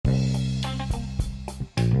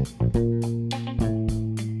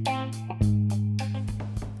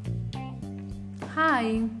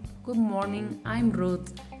Hi, good morning. I'm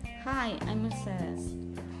Ruth, Hi, I'm Mercedes.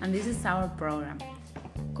 and this is our program,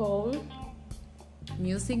 Call.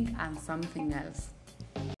 Music and Something Else.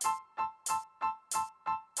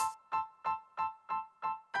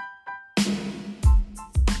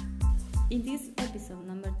 In this episode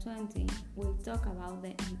number 20, we'll talk about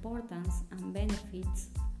the importance and benefits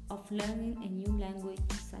of learning a new language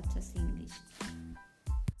such as English.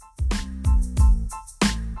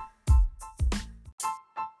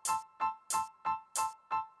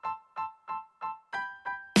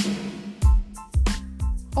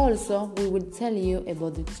 Also, we will tell you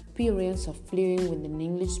about the experience of living with an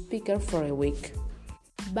English speaker for a week.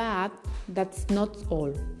 But that's not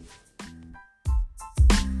all.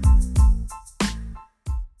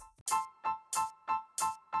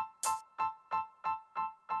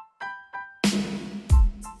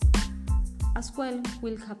 As well,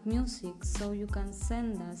 we'll have music so you can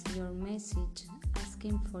send us your message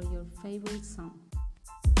asking for your favorite song.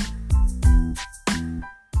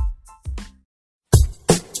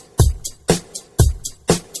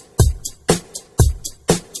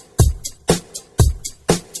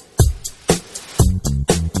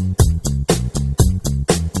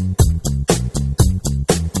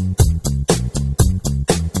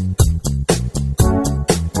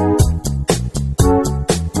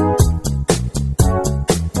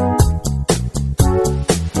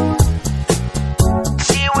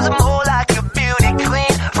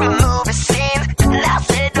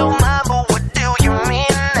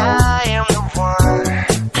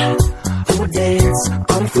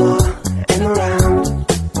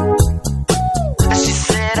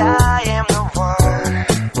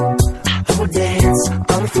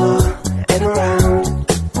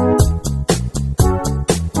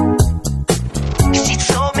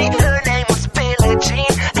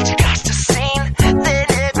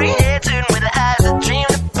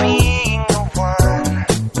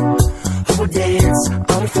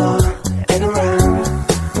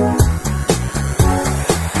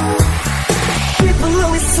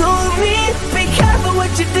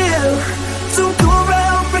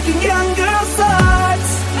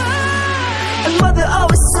 Mother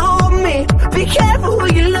always told me, be careful who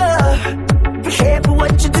you love, be careful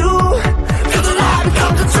what you do, 'cause a lie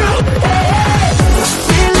becomes the truth. Hey, hey.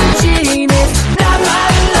 Billie Jean is not my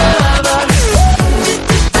lover,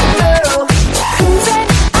 just a girl who said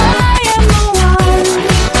I am the one,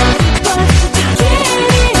 but the kid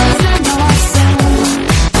is not my son.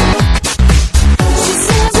 She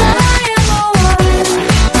says I am the one,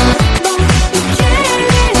 but the kid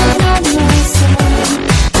is not my son.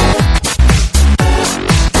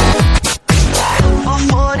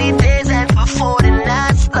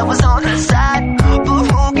 Love was on her side, but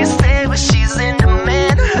who can stay when she's in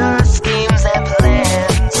demand? Her schemes and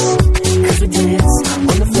plans. 'Cause we dance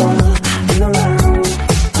on the floor and around.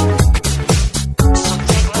 So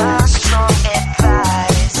take my strong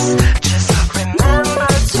advice. Just remember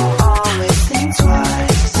to always think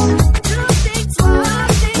twice.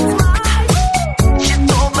 She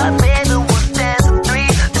told my man it was dance at 3.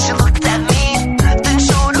 Then she looked at me, then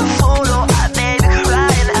showed a photo. I made her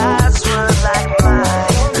cry and eyes were like mine.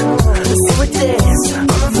 So we dance on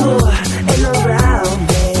the floor and around,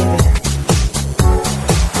 baby.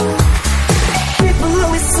 People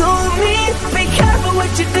always told me, be careful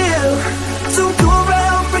what you do. Don't go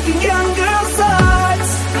around breaking young girls'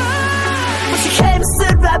 hearts. But she came and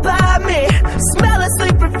stood right by me, smelling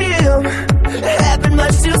sweet perfume. It happened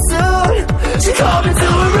much too soon. She called me to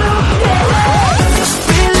her room. Hey, hey.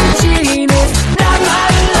 Billie Jean is not my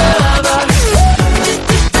lover,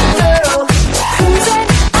 just a girl who said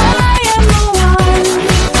I am the one,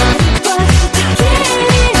 but the kid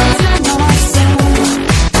is not my son.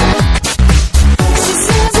 She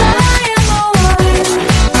says I am the one,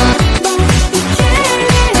 but the kid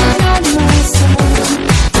is not my son.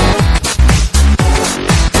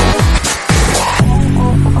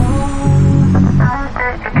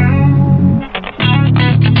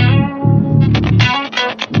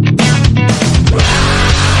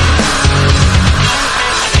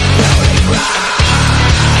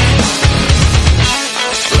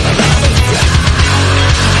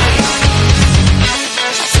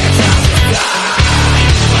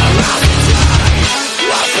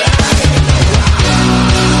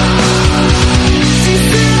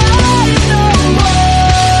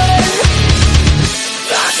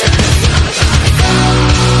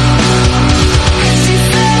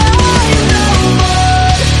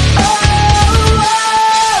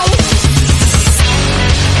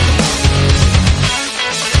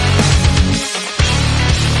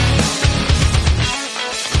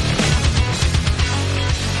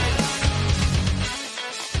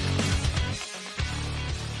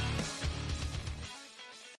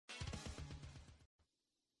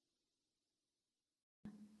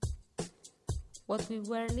 What we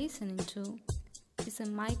were listening to is a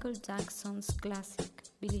Michael Jackson's classic,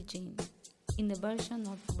 Billie Jean, in the version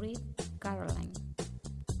of Read Caroline.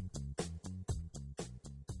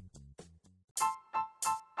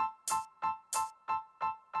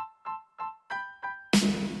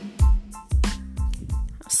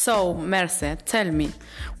 So, Merce, tell me,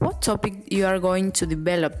 what topic you are going to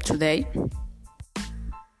develop today?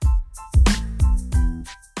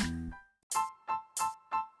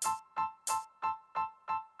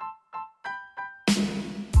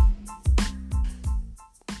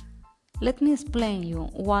 Let me explain you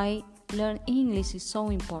why learn English is so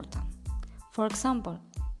important. For example,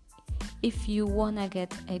 if you wanna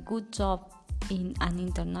get a good job in an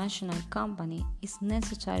international company, it's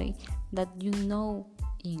necessary that you know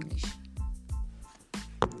English.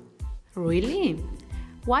 Really?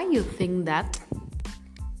 Why you think that?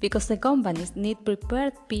 Because the companies need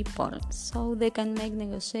prepared people so they can make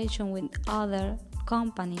negotiation with other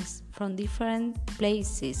companies from different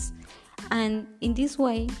places, and in this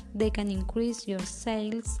way they can increase your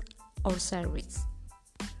sales or service.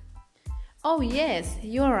 Oh yes,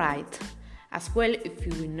 you're right. As well, if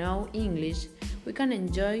you know English, we can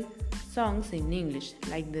enjoy songs in English,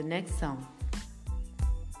 like the next song.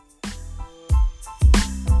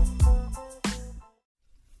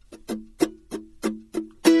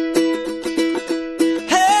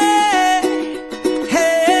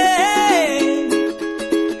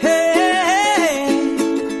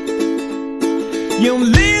 Your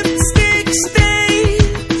lipstick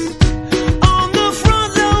stains on the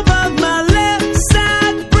front lobe of my left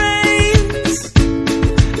side brains.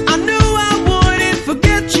 I knew I wouldn't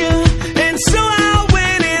forget you, and so I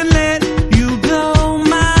went and let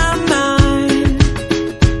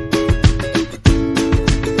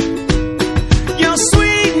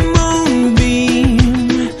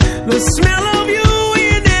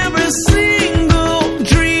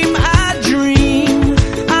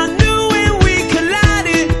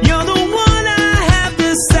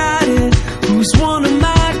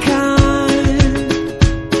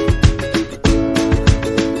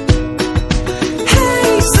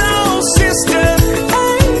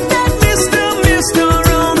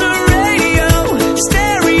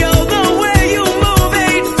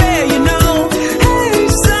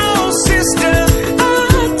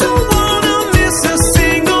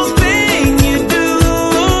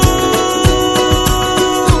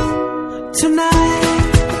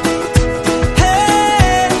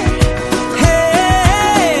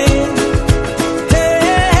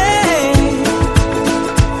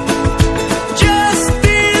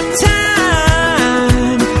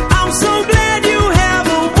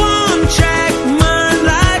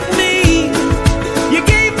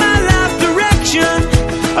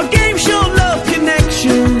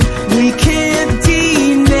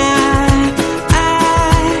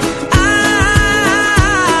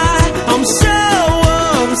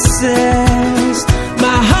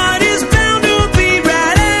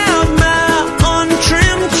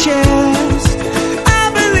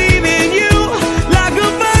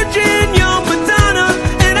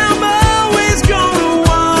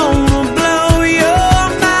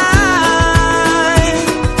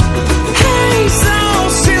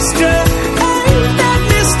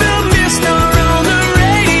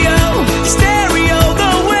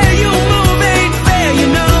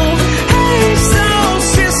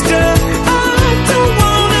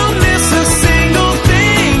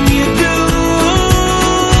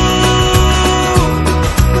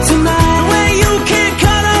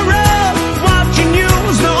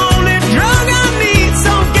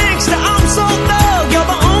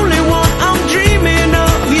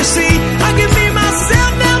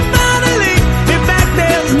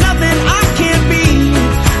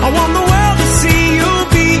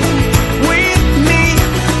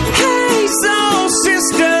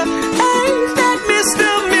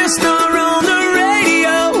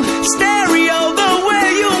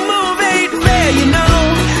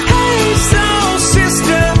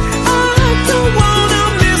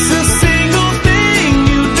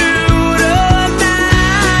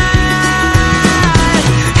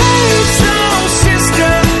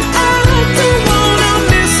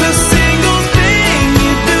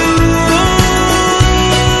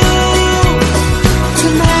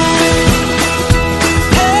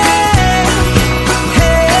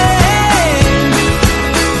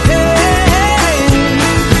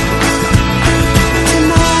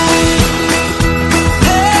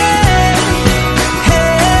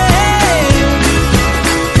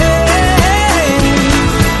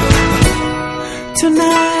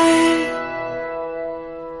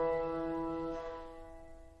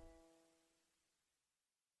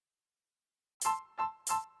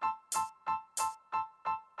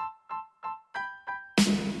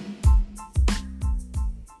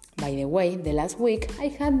By the way, the last week I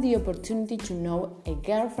had the opportunity to know a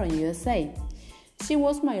girl from USA. She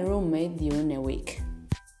was my roommate during a week.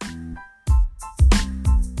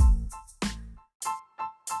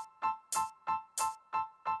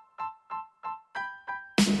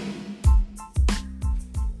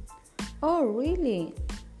 Oh, really?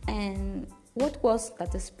 And what was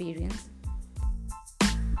that experience?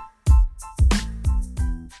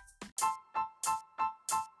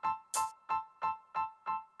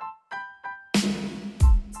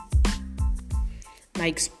 My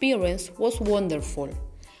experience was wonderful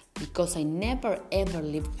because I never ever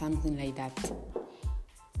lived something like that.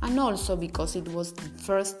 And also because it was the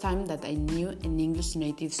first time that I knew an English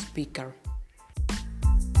native speaker.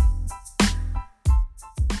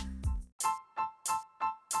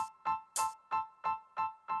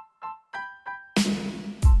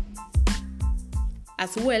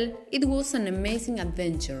 As well, it was an amazing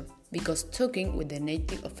adventure because talking with a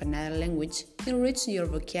native of another language enriches your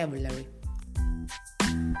vocabulary.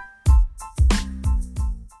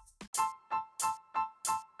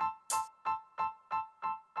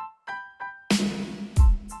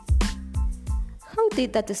 How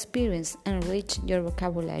did that experience enrich your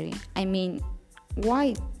vocabulary? I mean,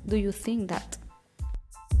 why do you think that?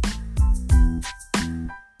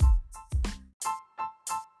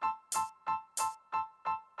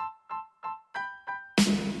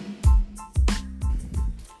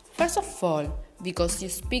 First of all, because you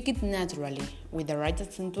speak it naturally, with the right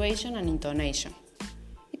accentuation and intonation.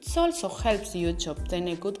 It also helps you to obtain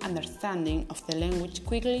a good understanding of the language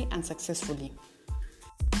quickly and successfully.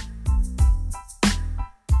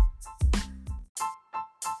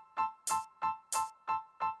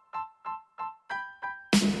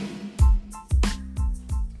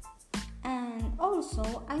 And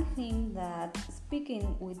also, I think that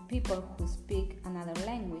speaking with people who speak another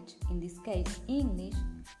language, in this case English,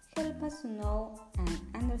 help us to know and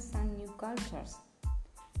understand new cultures.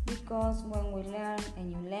 Because when we learn a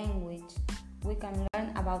new language, we can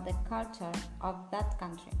learn about the culture of that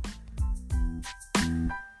country.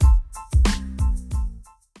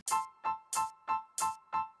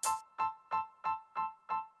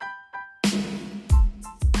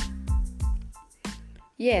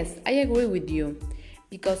 Yes, I agree with you,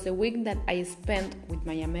 because the week that I spent with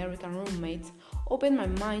my American roommates opened my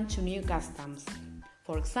mind to new customs.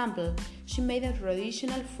 For example, she made a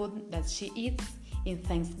traditional food that she eats in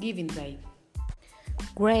Thanksgiving Day.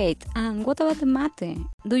 Great, and what about the mate?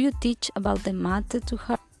 Do you teach about the mate to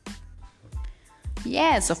her?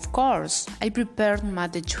 Yes, of course. I prepared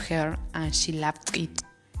mate to her and she loved it.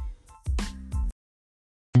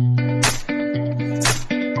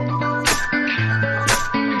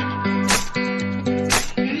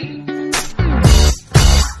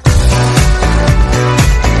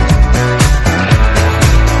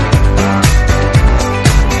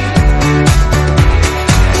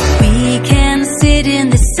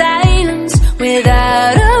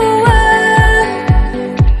 Without a word,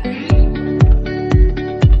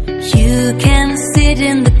 you can sit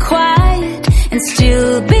in the quiet and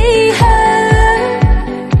still be heard.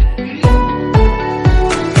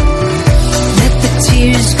 Let the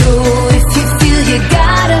tears go if you feel you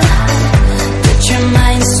gotta. Let your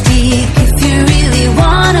mind speak if you really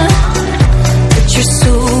wanna. Let your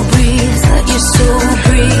soul breathe, let your soul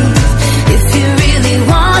breathe. If you really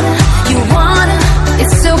wanna, you wanna.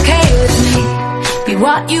 It's okay with me. Be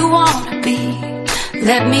what you wanna be.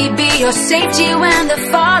 Let me be your safety when the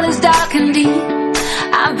fall is dark and deep.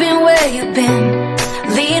 I've been where you've been.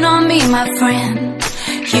 Lean on me, my friend.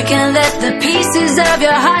 You can let the pieces of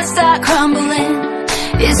your heart start crumbling.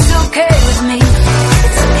 It's okay with me.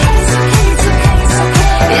 It's okay, it's okay, it's okay, it's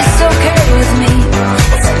okay. It's okay with me.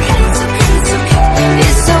 It's okay, it's okay, it's okay.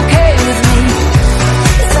 It's okay with me.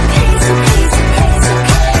 It's okay, it's okay, it's okay, it's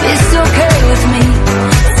okay. It's okay with me.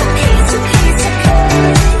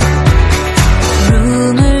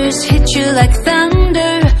 Rumors hit you like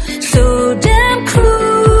thunder, so damn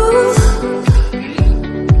cruel.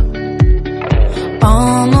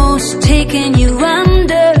 Almost taking you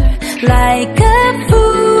under like a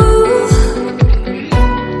fool.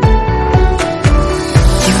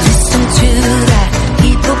 You listen to that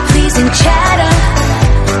people-pleasing chatter.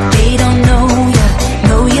 They don't know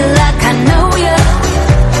you like I know you.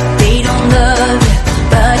 They don't love you,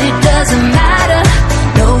 but it doesn't matter.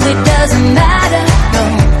 No, it doesn't matter, no.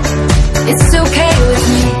 It's okay with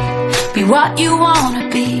me. Be what you wanna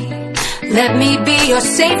be. Let me be your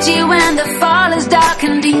safety when the fall is dark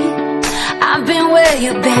and deep. I've been where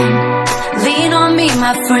you've been. Lean on me,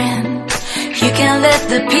 my friend. You can let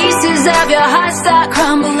the pieces of your heart start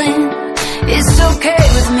crumbling. It's okay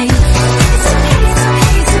with me. It's okay, it's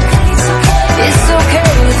okay, it's okay. It's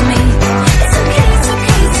okay with me. It's okay, it's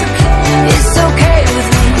okay, it's okay. It's okay with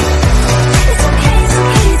me. It's okay, it's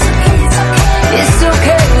okay, it's okay, it's okay. It's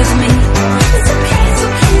okay with me. It's okay, it's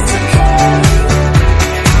okay, it's okay.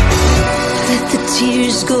 Let the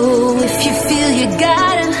tears go if you feel you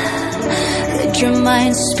gotta. Let your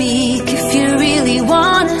mind speak if you really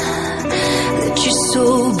wanna. Let your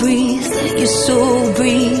soul breathe, let your soul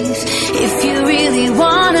breathe if you really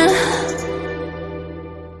wanna.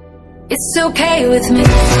 It's okay with me.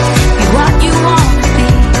 Be what you wanna be.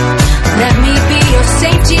 Let me be your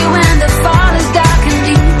safety when the fall is dark and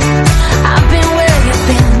deep. I've been where you've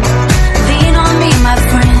been. Lean on me, my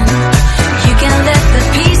friend. You can let the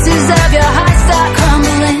pieces of your heart start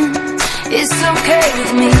crumbling. It's okay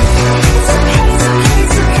with me. It's okay, it's okay,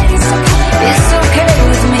 it's okay, it's okay. It's okay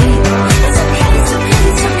with me. It's okay, it's okay,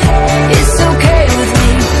 it's okay. It's okay with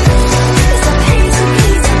me. It's okay, it's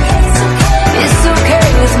okay, it's okay, it's okay. It's okay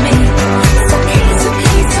with me. It's okay, it's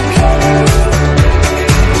okay, it's okay.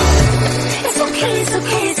 It's okay, it's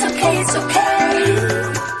okay, it's okay, it's okay.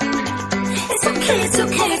 It's okay, it's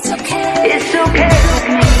okay, it's okay. It's okay with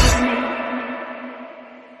me.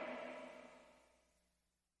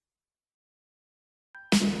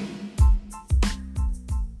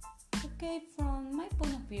 Okay, from my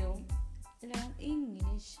point of view, learn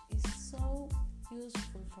English is so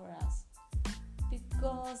useful for us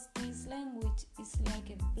because this language is like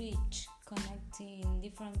a bridge connecting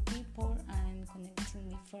different people and connecting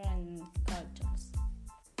different cultures.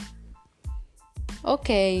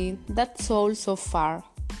 Okay, that's all so far.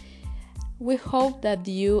 We hope that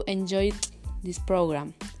you enjoyed this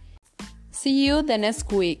program. See you the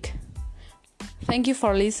next week. Thank you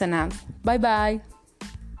for listening. Bye bye.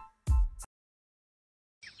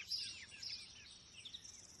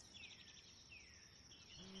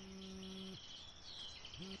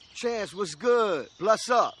 Chance, what's good? Bless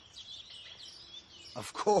up.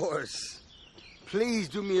 Of course. Please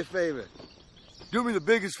do me a favor. Do me the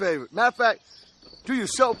biggest favor. Matter of fact, do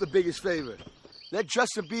yourself the biggest favor. Let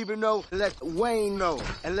Justin Bieber know, let Wayne know,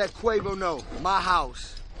 and let Quavo know. My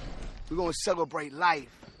house. We're gonna celebrate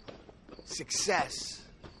life, success,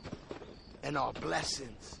 and our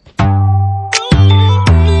blessings.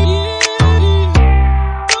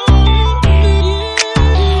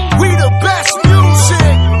 We the best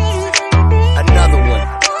music. Another one.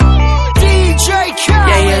 DJ Khaled.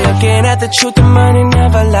 Yeah, you're looking at the truth, the money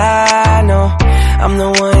never lie, no. I'm the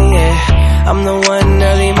one, yeah. I'm the one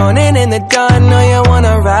early morning in the dawn. Know you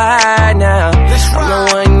wanna ride now. I'm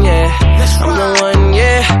the one, yeah. I'm the one,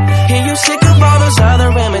 yeah. Hear you sick of all those other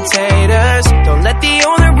imitators. Don't let the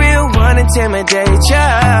only real one intimidate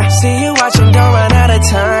ya. See you watching, don't run out of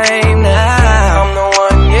time now. I'm the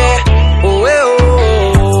one, yeah. Ooh, ooh,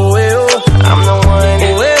 ooh, ooh. I'm the one,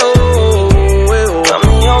 ooh, ooh, ooh, ooh. I'm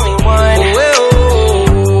the only one, ooh, ooh,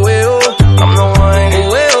 ooh, ooh. I'm the one, ooh,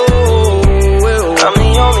 ooh, ooh, ooh. I'm the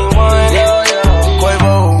only one.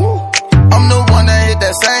 Quavo, I'm the one that hit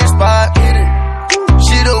that same spot.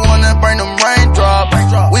 She the one that bring them raindrops.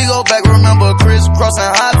 We go back, remember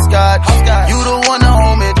crisscrossing hopscotch. You the one that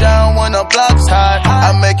hold me down when the block's hot.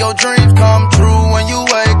 I make your dreams come true when you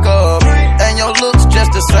wake up. And your looks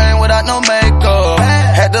just the same without no makeup.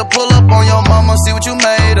 Had to pull up on your mama, see what you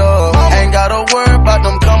made of. Ain't gotta worry about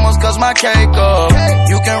them comers, cause my cake up.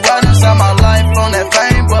 You can ride inside my life on that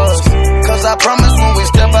fame bus. Cause I promise when we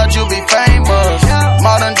step out, you'll be famous.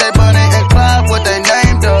 Modern day Bonnie and Clyde, what they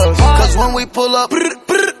named us. Cause when we pull up,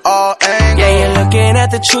 all angles. Yeah, you're looking at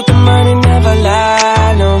the truth, the money never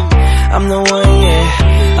lie, no. I'm the one,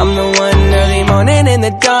 yeah. I'm the one early morning in the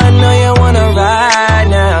dawn. Know you wanna ride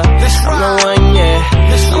now. I'm the one, yeah.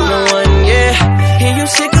 I'm the one, yeah. Hear you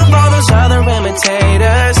sick of all those other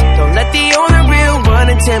imitators. Don't let the only real one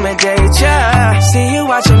intimidate ya. See you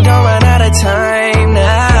watching, don't run out of time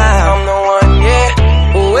now. I'm the one,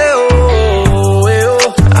 yeah. Ooh, ooh, ooh, ooh.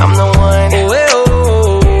 I'm the one, ooh, ooh,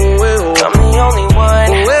 ooh, ooh. I'm the only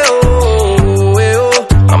one, ooh, ooh, ooh, ooh.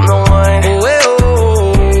 I'm the one, ooh, ooh,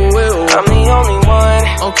 ooh, ooh. I'm the only one.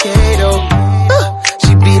 Okay though.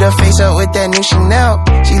 She beat her face up with that new Chanel.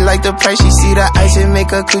 She like the price, she see the ice and make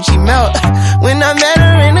her coochie melt. When I met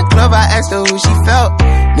her in the club, I asked her who she felt.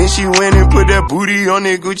 Then she went and put that booty on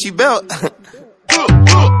that Gucci belt.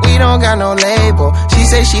 We don't got no label. She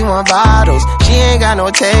say she want bottles. She ain't got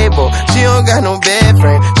no table. She don't got no bed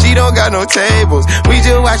frame. She don't got no tables. We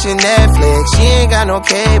just watching Netflix. She ain't got no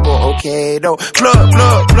cable. Okay though. Plug,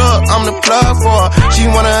 plug, plug. I'm the plug for her. She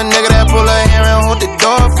want a nigga that pull her hair and hold the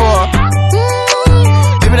door for her.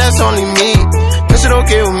 Baby, that's only me. This shit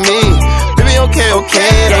okay with me. Baby, okay,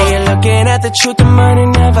 okay though. Yeah, you're looking at the truth, the money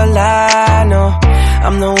never lie, no.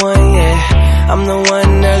 I'm the one, yeah. I'm the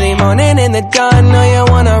one early morning in the dawn. Know you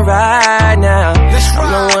wanna ride now. I'm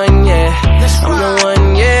the one, yeah. I'm the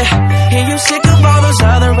one, yeah. Hear you sick of all those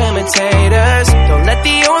other imitators. Don't let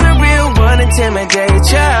the only real one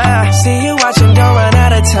intimidate ya. See you watching, don't run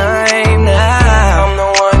out of time now. I'm the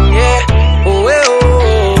one, yeah. Ooh, ooh,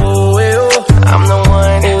 ooh. I'm the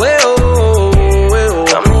one. Ooh, ooh, ooh.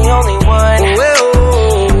 I'm the only one. Ooh,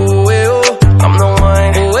 ooh, ooh. I'm the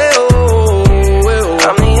one. Ooh, ooh, ooh.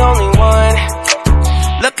 I'm the only one.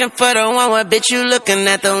 Looking for the one, what bitch you looking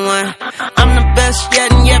at the one? I'm the best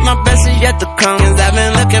yet, and yet my best is yet to come. Cause I've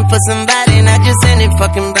been looking for somebody, not just any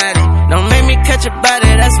fucking body. Don't make me catch a body,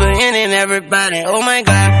 that's for any and everybody. Oh my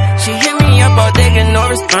god, she hit me up all day, get no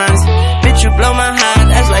response. Bitch, you blow my heart,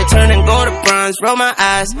 that's like turning gold to bronze. Roll my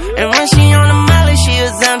eyes, and when she on the molly, she a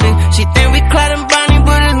zombie. She think we Clyde and Bonnie,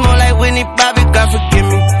 but it's more like Whitney Bobby, God forgive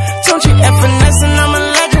me. Don't you F finessing, I'm a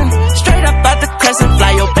legend. Straight up out the crescent,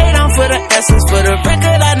 fly your bay down for the essence. For the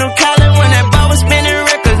record, I know Colin when that ball was spinning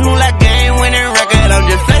records. Move like game winning record, I'm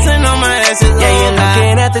just flexing on my essence. Yeah, you're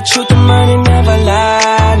looking at the truth, the money never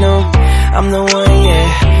lie, no. I'm the one,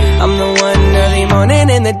 yeah. I'm the one early morning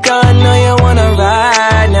in the dawn. Know you wanna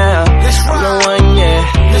ride now. I'm the one, yeah.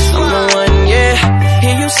 I'm the one, yeah.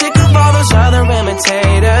 Hear you sick of all those other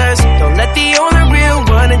imitators. Don't let the only real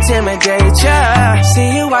one intimidate